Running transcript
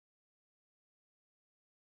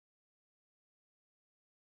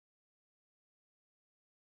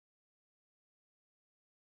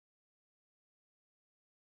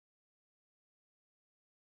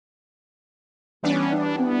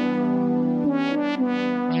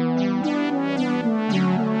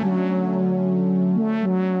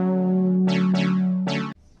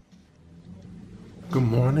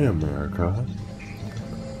morning, America.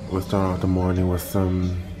 We're starting off the morning with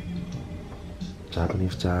some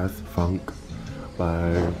Japanese jazz funk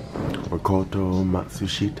by Makoto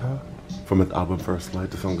Matsushita from his album First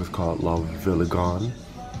Light. The song is called Love Villigan.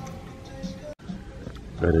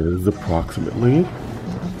 And it is approximately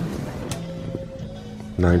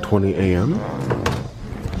 9:20 a.m.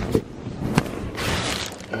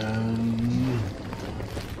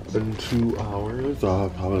 In 2 hours, I'll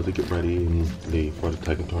probably get ready and leave for the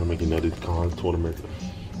Tekken tournament. You know, these cons tournaments,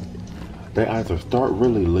 they either start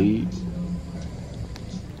really late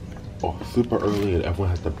or super early, and everyone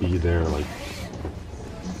has to be there like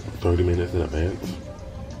 30 minutes in advance.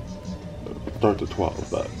 Start at 12,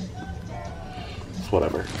 but it's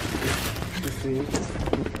whatever. You see,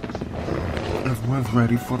 everyone's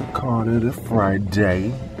ready for the con. It is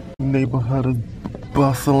Friday. Neighborhood is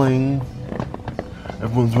bustling.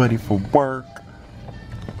 Everyone's ready for work.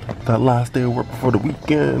 That last day of work before the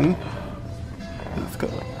weekend. Let's go.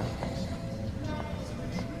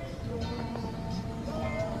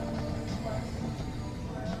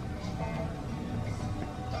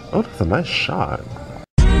 Oh, that's a nice shot.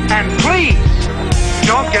 And please,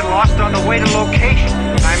 don't get lost on the way to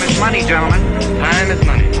location. Time is money, gentlemen. Time is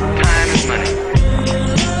money. Time is money.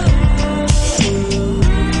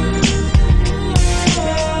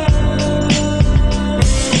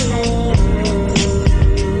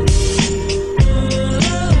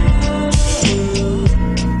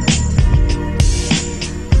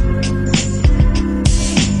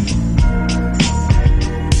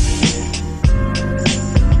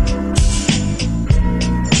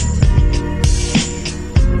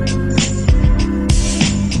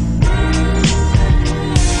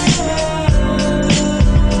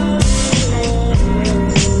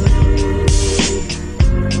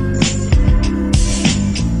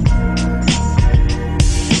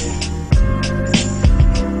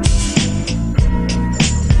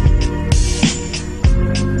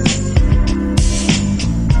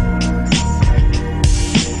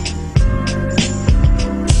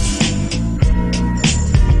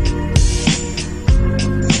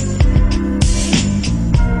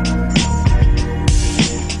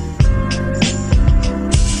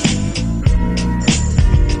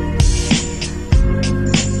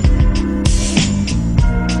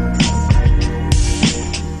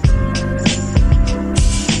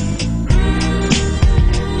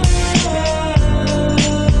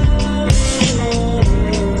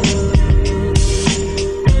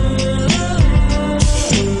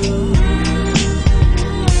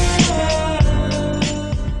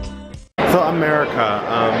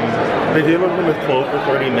 The gym room is closed for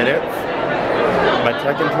 30 minutes. My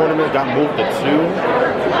Tekken tournament got moved to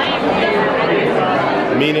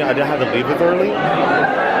 2, meaning I didn't have to leave as early,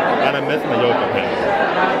 and I missed my yoga pants.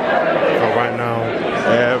 So right now,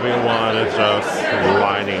 everyone is just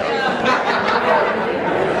lining up.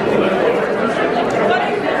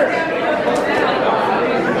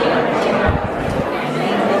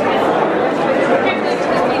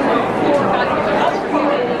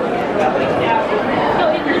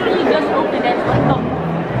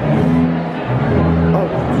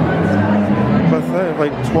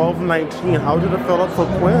 Like 12:19, how did it fill up so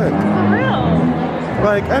quick? For real?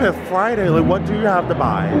 Like, and it's Friday, like what do you have to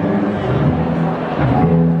buy?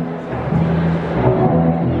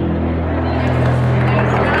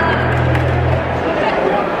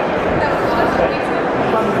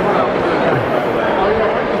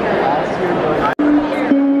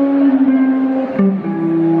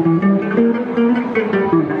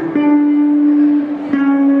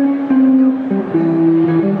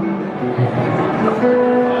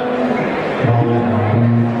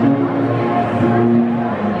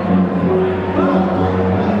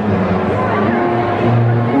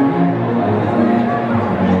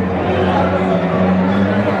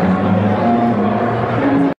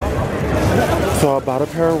 So I bought a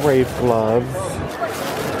pair of rave gloves.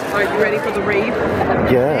 Are you ready for the rave?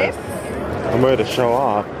 Yes. I'm ready to show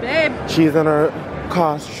off. Babe. She's in her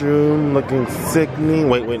costume, looking sickening.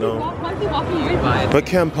 Wait, no. But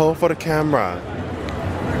Kim, pull for the camera.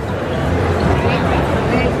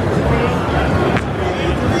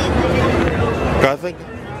 I think.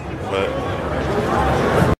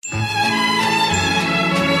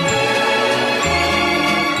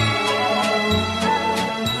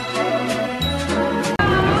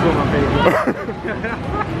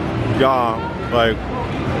 Y'all, like,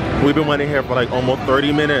 we've been waiting here for like almost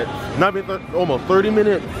 30 minutes. Not even almost 30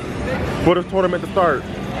 minutes for this tournament to start.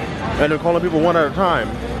 And they're calling people one at a time.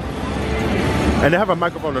 And they have a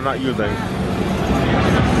microphone they're not using.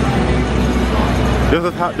 This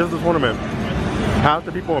is the tournament. Half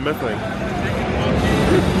the people are missing.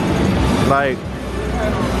 Like,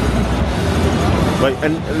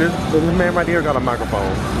 and this man right here got a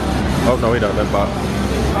microphone. Oh no, he doesn't, but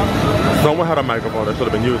someone had a microphone that should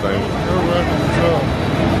have been using.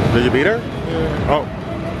 Did you beat her? Yeah. Oh.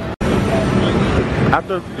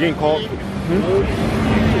 After being called,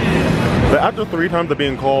 after 3 times of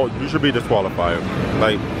being called, you should be disqualified.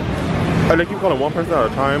 Like, and they keep calling one person at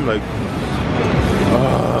a time. Like,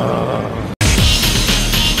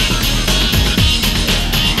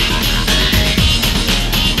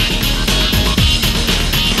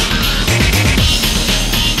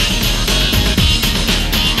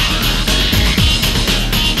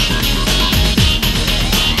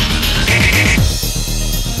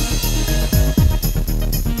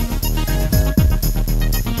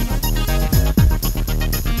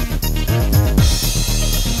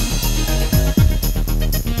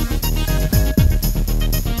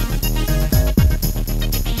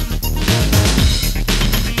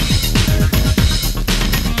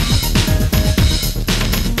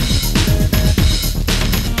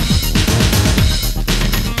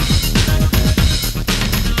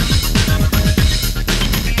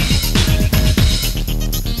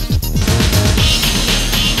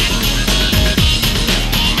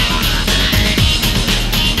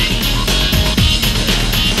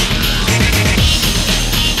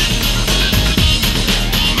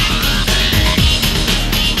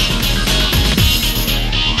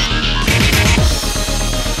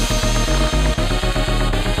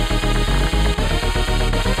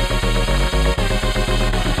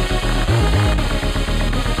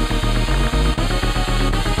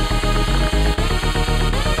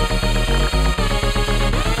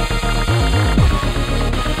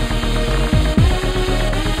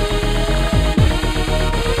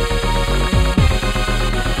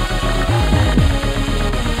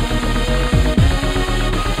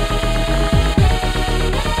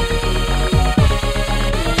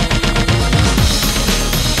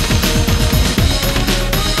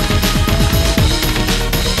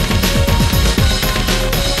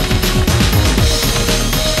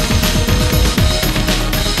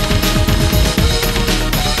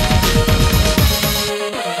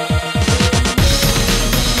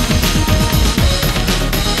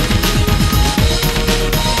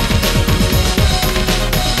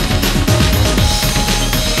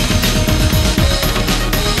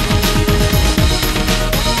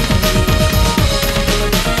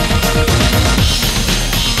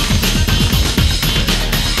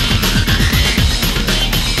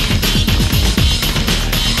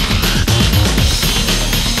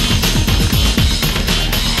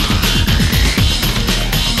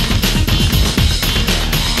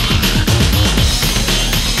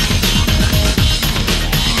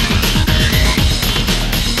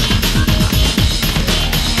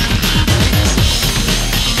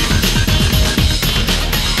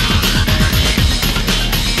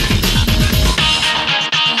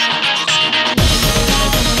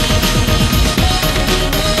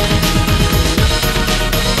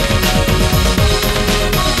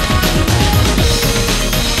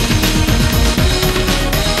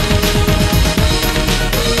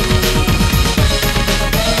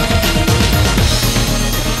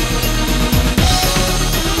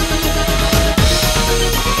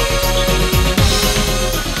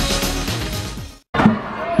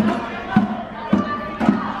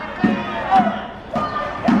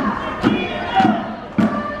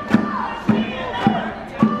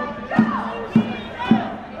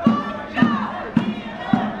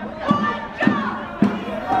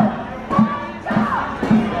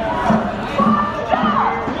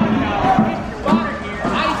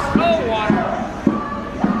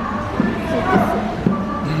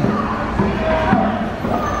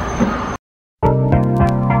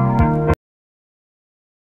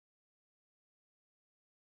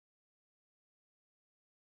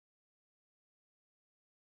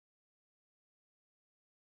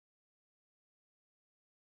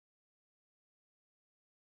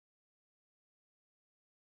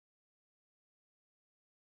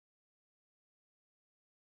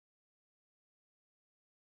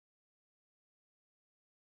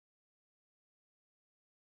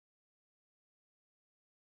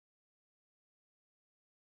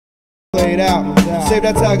 Play it out. Save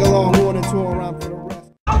that tag along, going and tour around for the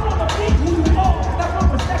rest. I want to be who you are. That's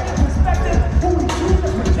from perspective, who we choose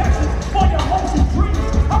as projections for your hopes and dreams.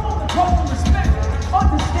 I want the growth and respect.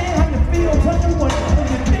 Understand how you feel, tell you whatever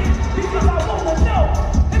you think. Because I want to know.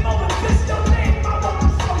 And more than just your name, I want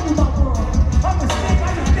to show you my world. Understand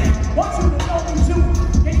how you think. Want you to know me too.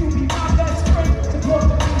 Can you be my best friend?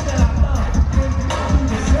 Support the things that I love. And you do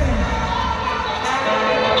the same.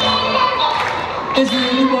 Is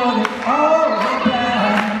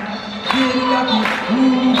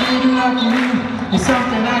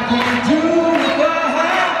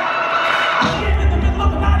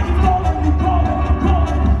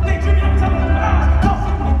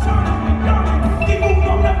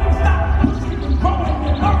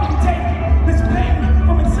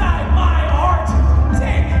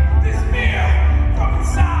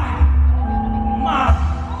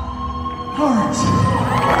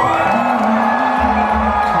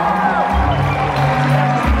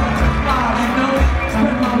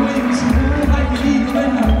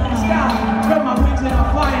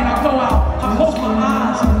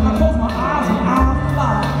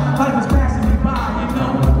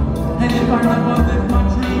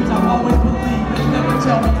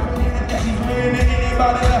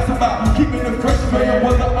about keeping the fresh man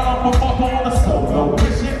with the arm of mark on the solo.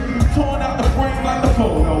 Mission, torn out the frame like the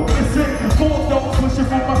photo. Missing, full dose, pushing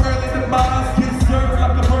for my early demise. Get served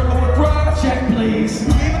like a burger with fries. Check, please.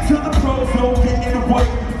 Leave it to the pros, don't get in the way.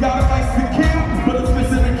 Got a life to kill, but it's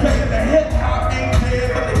missing a K in the head. I ain't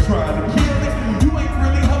there, but they trying to kill it. You ain't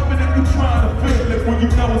really helping if you trying to feel it. When you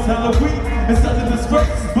know it's Halloween, it's such a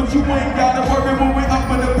disgrace. But you ain't gotta worry when we up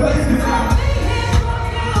in the place.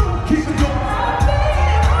 Keep it going.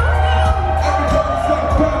 Everybody say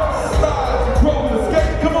bounce, slide, roll,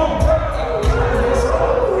 escape, come on.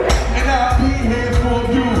 And I'll be here for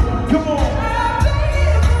you. Come on.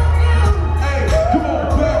 Hey, come on,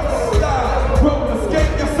 bounce, slide, roll,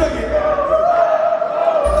 escape, you say it.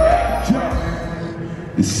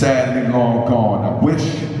 It's sadly long gone. I wish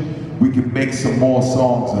we could make some more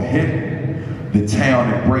songs a hit. The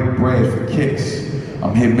town and break bread for kicks.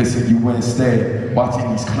 I'm here missing you instead, watching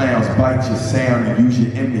these clowns bite your sound and use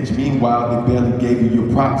your image. Meanwhile, they barely gave you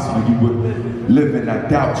your props when you were living. I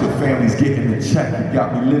doubt your family's getting a check. You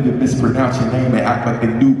got me living, mispronounce your name and act like they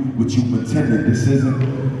knew what you intended. This isn't.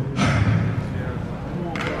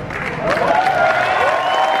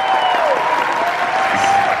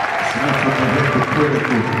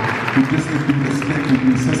 We just need to be stick with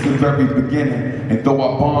you since the very beginning. And though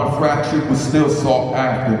our bond fractured, was still sought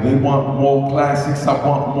after. They want more classics, I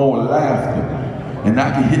want more laughter. And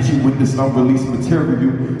I can hit you with this unreleased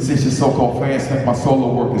material since your so-called fans think my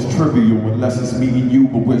solo work is trivial unless it's me and you,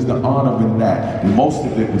 but where's the honor in that? And most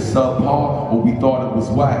of it was subpar or we thought it was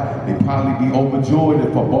whack. They'd probably be overjoyed if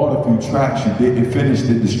I bought a few tracks you didn't finish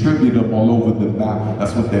to distribute them all over the map.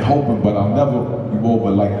 That's what they're hoping, but I'll never be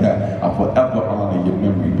over like that. I'll forever honor your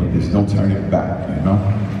memory, but there's no turning back, you know?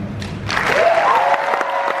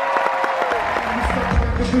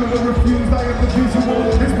 Refused, I am the visual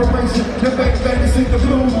inspiration. The make that you see the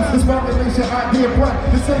blues. This population idea bright.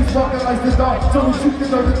 The same spark that lights the dark. So that you can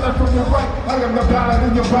know the left from the right. I am the ballad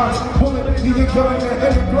in your box. Bullet in your gun and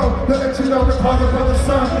let it blow. To let you know the father of the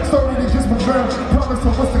son. Story that just begun. Promise to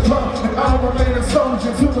what's the club. And I'll remain a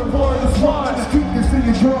soldier to the boy of the swan. Just keep this in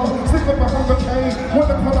your draw. Stick up my hunger pain.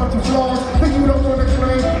 Wanna pull out your flaws. Think you don't wanna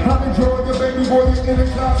claim. I'll enjoy your baby boy. You're in a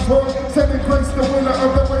class toy. Second grace, the winner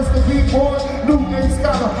of the race, the beat boy. New name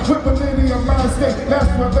scholar. With millennium mind state,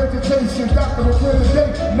 master of vegetation, doctor of real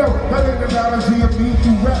estate. No, that ain't an analogy of me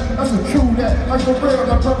to rap. That's a true that. Like for real,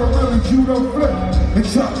 my brother really judo flip. And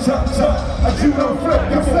chop, chop, chop, a judo flip.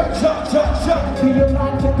 That's it, chop, chop, chop. Feel your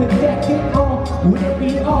life at the Tekken on wherever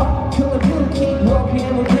you are. Till the blue keep walking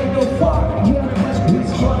and we'll take no far. Yeah,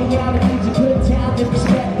 it's funny how it needs to put down in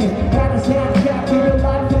perspective. That is how you feel your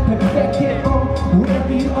life at the Tekken on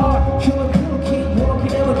wherever you are. Till the blue keep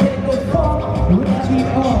walking and we'll take no far. Wherever you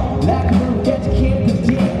are. Like a book that you can't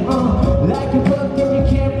predict, like a book that you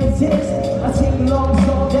can't resist. I sing along a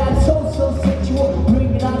song that's so sexual.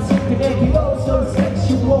 Bring it on something that you so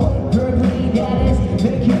sexual. Verbally that is,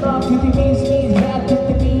 making love to the means, rap to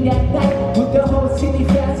the beat at night. With the whole city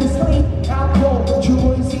fast asleep. I'm cold,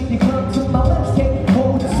 joy seem to come to my lips. Take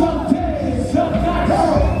hold some days, some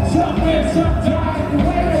nights, some men, some die.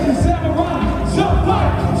 Where is the samurai? Some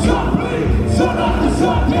fight, some bleed, some up to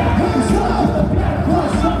some down.